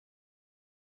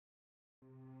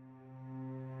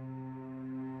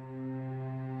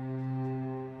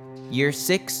Year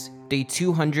 6, Day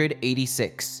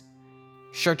 286.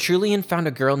 Chartrulian found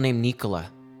a girl named Nicola.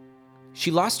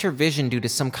 She lost her vision due to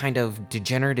some kind of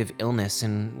degenerative illness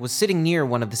and was sitting near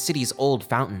one of the city's old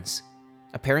fountains.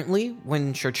 Apparently,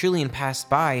 when Chartrulian passed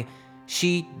by,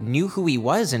 she knew who he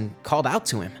was and called out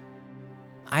to him.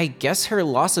 I guess her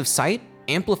loss of sight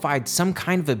amplified some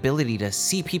kind of ability to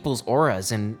see people's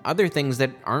auras and other things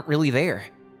that aren't really there.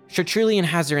 Chartrulian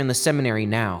has her in the seminary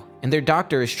now, and their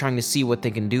doctor is trying to see what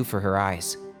they can do for her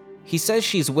eyes. He says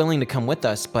she's willing to come with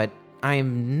us, but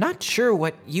I'm not sure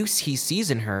what use he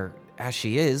sees in her as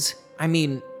she is. I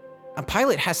mean, a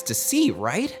pilot has to see,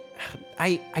 right?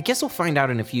 I guess we'll find out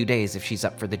in a few days if she's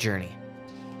up for the journey.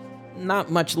 Not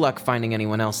much luck finding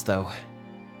anyone else, though.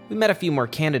 We met a few more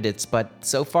candidates, but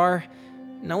so far,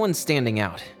 no one's standing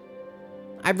out.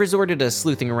 I've resorted to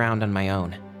sleuthing around on my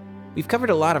own. We've covered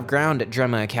a lot of ground at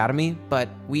Drema Academy, but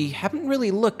we haven't really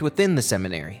looked within the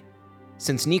seminary.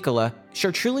 Since Nicola,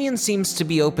 Chartrulian seems to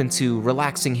be open to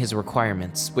relaxing his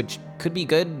requirements, which could be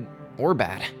good or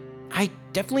bad. I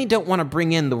definitely don't want to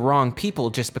bring in the wrong people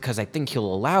just because I think he'll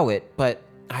allow it, but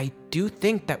I do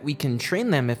think that we can train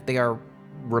them if they are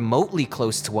remotely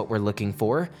close to what we're looking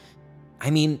for. I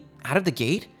mean, out of the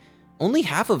gate, only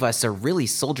half of us are really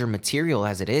soldier material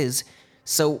as it is,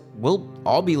 so we'll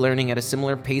all be learning at a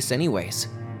similar pace anyways.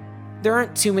 There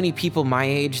aren't too many people my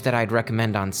age that I'd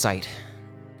recommend on site.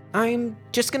 I'm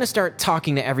just gonna start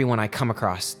talking to everyone I come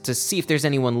across to see if there's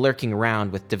anyone lurking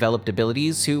around with developed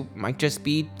abilities who might just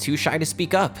be too shy to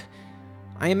speak up.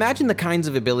 I imagine the kinds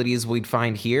of abilities we'd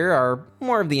find here are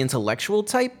more of the intellectual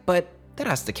type, but that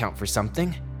has to count for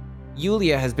something.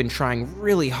 Yulia has been trying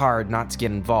really hard not to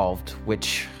get involved,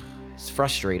 which is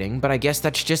frustrating, but I guess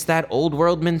that's just that old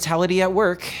world mentality at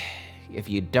work. If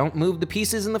you don't move the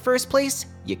pieces in the first place,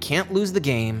 you can't lose the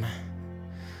game.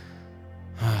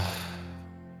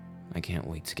 I can't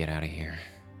wait to get out of here.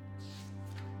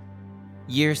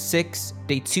 Year 6,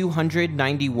 Day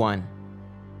 291.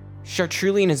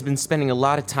 Chartrulian has been spending a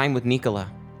lot of time with Nicola,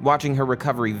 watching her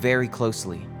recovery very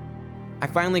closely. I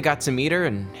finally got to meet her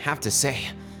and have to say,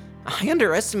 I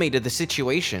underestimated the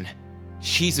situation.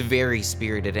 She's very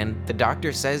spirited and the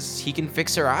doctor says he can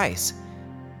fix her eyes.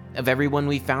 Of everyone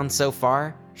we've found so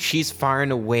far, she's far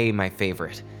and away my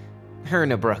favorite. Her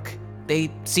and Brooke.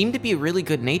 They seem to be really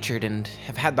good-natured and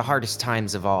have had the hardest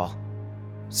times of all.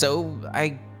 So,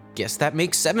 I guess that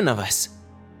makes 7 of us.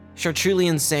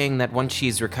 Chartrulian's saying that once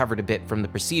she's recovered a bit from the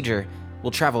procedure,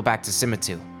 we'll travel back to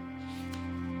Simitu.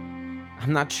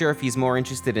 I'm not sure if he's more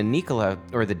interested in Nicola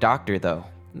or the doctor, though.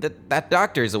 That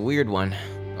doctor is a weird one.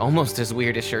 Almost as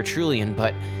weird as Chartrulian,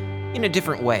 but in a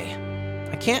different way.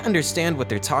 I can't understand what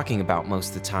they're talking about most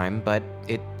of the time, but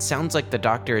it sounds like the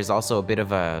doctor is also a bit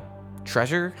of a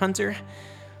treasure hunter?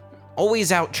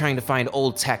 Always out trying to find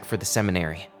old tech for the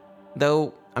seminary.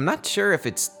 Though, I'm not sure if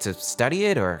it's to study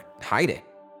it or hide it.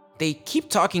 They keep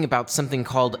talking about something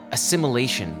called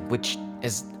assimilation, which,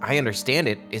 as I understand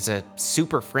it, is a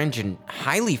super fringe and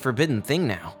highly forbidden thing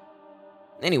now.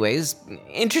 Anyways,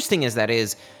 interesting as that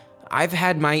is, I've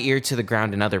had my ear to the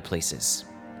ground in other places.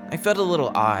 I felt a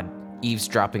little odd,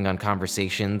 eavesdropping on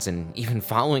conversations and even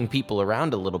following people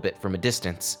around a little bit from a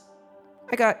distance.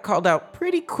 I got called out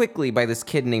pretty quickly by this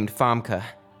kid named Famke.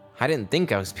 I didn't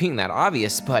think I was being that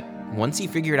obvious, but once he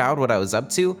figured out what I was up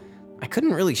to, I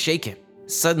couldn't really shake him.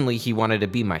 Suddenly he wanted to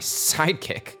be my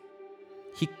sidekick.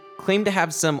 He claimed to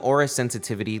have some aura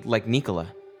sensitivity like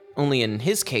Nicola, only in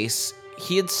his case,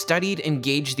 he had studied and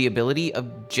gauged the ability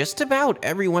of just about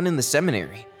everyone in the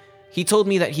seminary. He told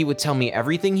me that he would tell me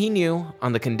everything he knew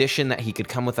on the condition that he could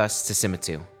come with us to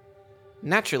Simitu.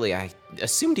 Naturally, I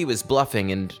assumed he was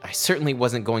bluffing, and I certainly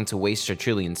wasn't going to waste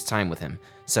Chartrulian's time with him,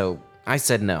 so I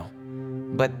said no.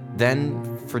 But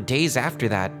then, for days after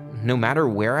that, no matter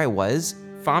where I was,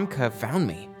 Famke found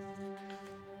me.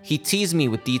 He teased me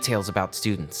with details about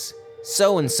students.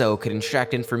 So-and-so could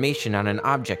extract information on an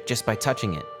object just by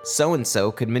touching it.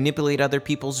 So-and-so could manipulate other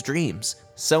people's dreams.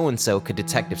 So-and-so could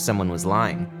detect if someone was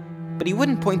lying. But he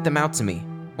wouldn't point them out to me,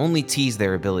 only tease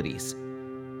their abilities.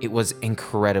 It was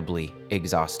incredibly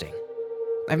exhausting.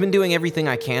 I've been doing everything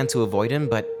I can to avoid him,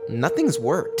 but nothing's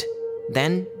worked.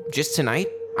 Then, just tonight,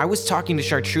 I was talking to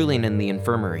Chartrulian in the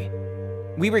infirmary.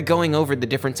 We were going over the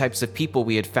different types of people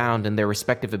we had found and their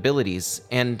respective abilities,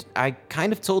 and I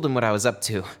kind of told him what I was up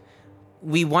to.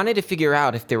 We wanted to figure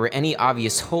out if there were any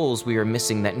obvious holes we were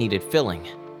missing that needed filling.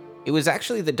 It was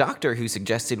actually the doctor who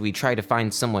suggested we try to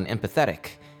find someone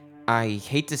empathetic. I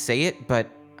hate to say it, but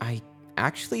I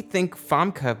actually think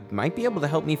Famke might be able to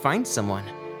help me find someone,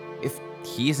 if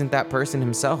he isn't that person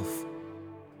himself.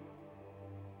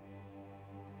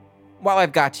 While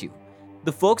I've got you,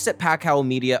 The folks at Pack Howl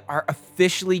Media are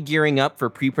officially gearing up for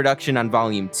pre-production on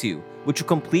Volume 2, which will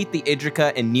complete the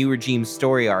Idrika and New Regime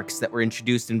story arcs that were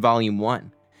introduced in Volume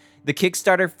 1. The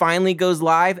Kickstarter finally goes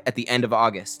live at the end of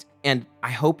August, and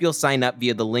I hope you'll sign up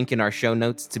via the link in our show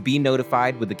notes to be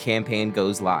notified when the campaign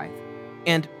goes live.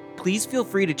 And please feel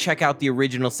free to check out the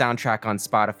original soundtrack on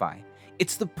Spotify.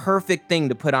 It's the perfect thing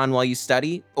to put on while you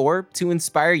study or to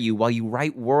inspire you while you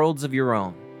write worlds of your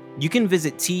own. You can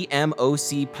visit tmocpod.com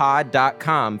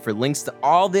for links to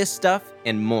all this stuff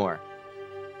and more.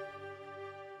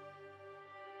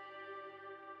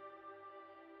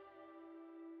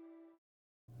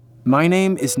 My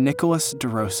name is Nicholas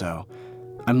DeRosso.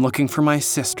 I'm looking for my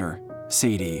sister,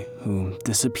 Sadie, who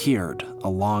disappeared a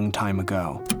long time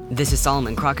ago. This is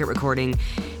Solomon Crockett recording.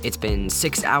 It's been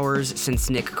 6 hours since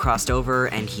Nick crossed over,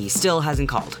 and he still hasn't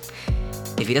called.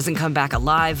 If he doesn't come back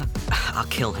alive, I'll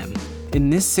kill him. In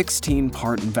this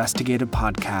 16-part investigative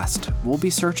podcast, we'll be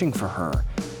searching for her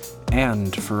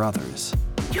and for others.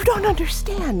 You don't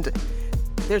understand.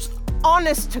 There's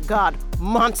honest-to-God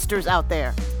monsters out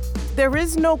there. There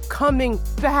is no coming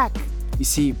back. You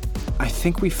see, I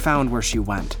think we found where she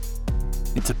went.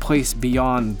 It's a place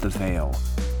beyond the Vale,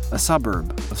 a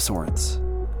suburb of sorts,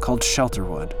 called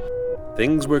Shelterwood.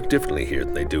 Things work differently here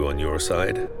than they do on your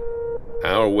side.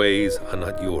 Our ways are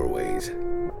not your ways.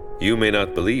 You may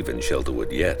not believe in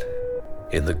Shelterwood yet,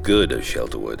 in the good of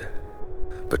Shelterwood,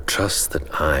 but trust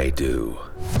that I do.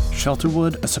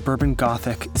 Shelterwood, a Suburban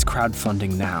Gothic, is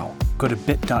crowdfunding now. Go to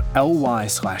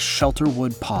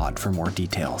bit.ly/shelterwoodpod for more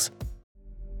details.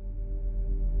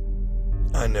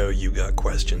 I know you got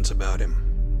questions about him.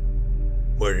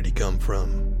 Where did he come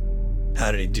from?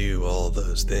 How did he do all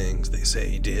those things they say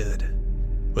he did?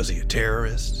 Was he a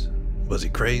terrorist? Was he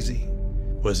crazy?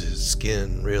 Was his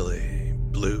skin really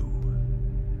blue?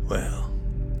 Well,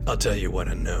 I'll tell you what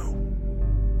I know.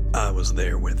 I was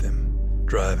there with him,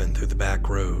 driving through the back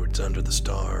roads under the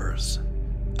stars.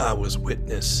 I was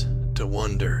witness to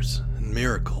wonders and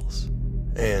miracles,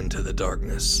 and to the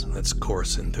darkness that's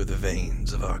coursing through the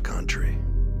veins of our country.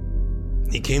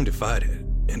 He came to fight it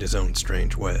in his own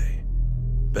strange way,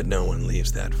 but no one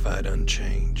leaves that fight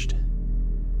unchanged.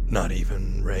 Not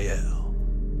even Rael.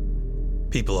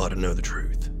 People ought to know the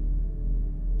truth,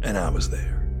 and I was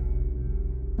there.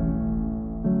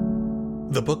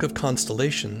 The Book of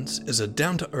Constellations is a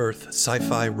down-to-earth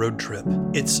sci-fi road trip.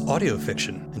 It's audio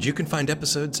fiction, and you can find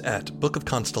episodes at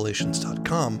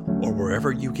bookofconstellations.com or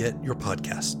wherever you get your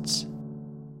podcasts.